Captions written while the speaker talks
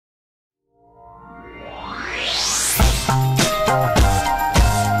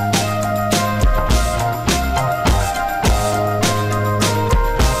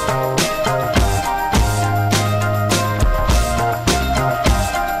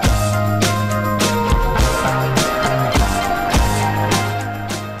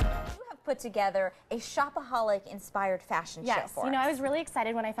together a shopaholic-inspired fashion show for us. I was really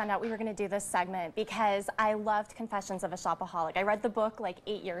excited when I found out we were going to do this segment because I loved Confessions of a Shopaholic. I read the book like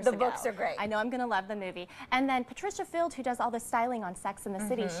 8 years ago. The books are great. I know I'm going to love the movie. And then Patricia Field, who does all the styling on Sex and the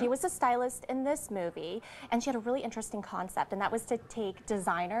City, she was a stylist in this movie, and she had a really interesting concept, and that was to take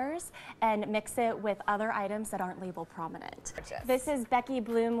designers and mix it with other items that aren't label prominent. This is Becky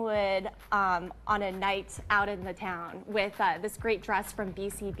Bloomwood on a night out in the town with this great dress from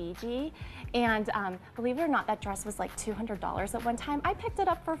BCBG, and believe it or not, that dress was like $200 at one time. I picked it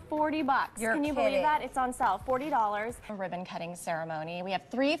up for 40 bucks. Can you believe that? It's on sale, $40. A ribbon cutting ceremony. We have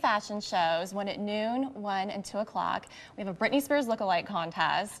 3 fashion shows, one at noon, 1 and 2 o'clock. We have a Britney Spears lookalike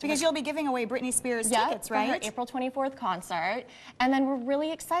contest. Because you'll be giving away Britney Spears tickets, right? For her April 24th concert. And then we're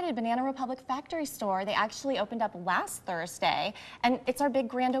really excited, Banana Republic Factory Store, they actually opened up last Thursday, and it's our big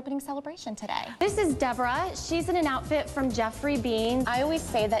grand opening celebration today. This is Deborah. She's in an outfit from Jeffrey Bean. I always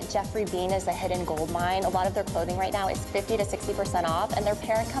say that Jeffrey Bean is a hidden gold mine. A lot of their clothing right now is 50 to 60% off, and their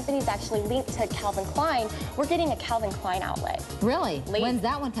parent company is actually linked to Calvin Klein. We're getting a Calvin Klein outlet. Really? When's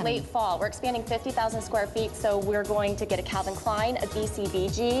that one coming? Late fall. We're expanding 50,000 square feet, so we're going to get a Calvin Klein, a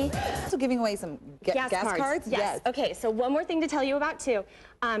BCBG. So giving away some gas cards? Yes. Okay, so one more thing to tell you about too.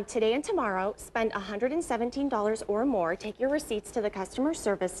 Today and tomorrow, spend $117 or more, take your receipts to the customer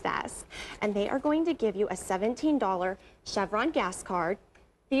service desk, and they are going to give you a $17 Chevron gas card.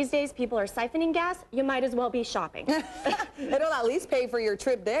 These days, people are siphoning gas. You might as well be shopping. It'll at least pay for your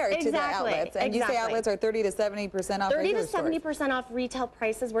trip there to the outlets. And you say outlets are 30 to 70% off. 30 to 70% off retail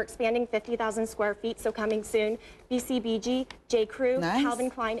prices. We're expanding 50,000 square feet, so coming soon. BCBG, J. Crew, Calvin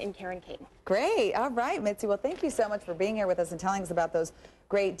Klein, and Karen Kane. Great. All right, Mitzi. Well, thank you so much for being here with us and telling us about those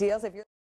great deals. If you're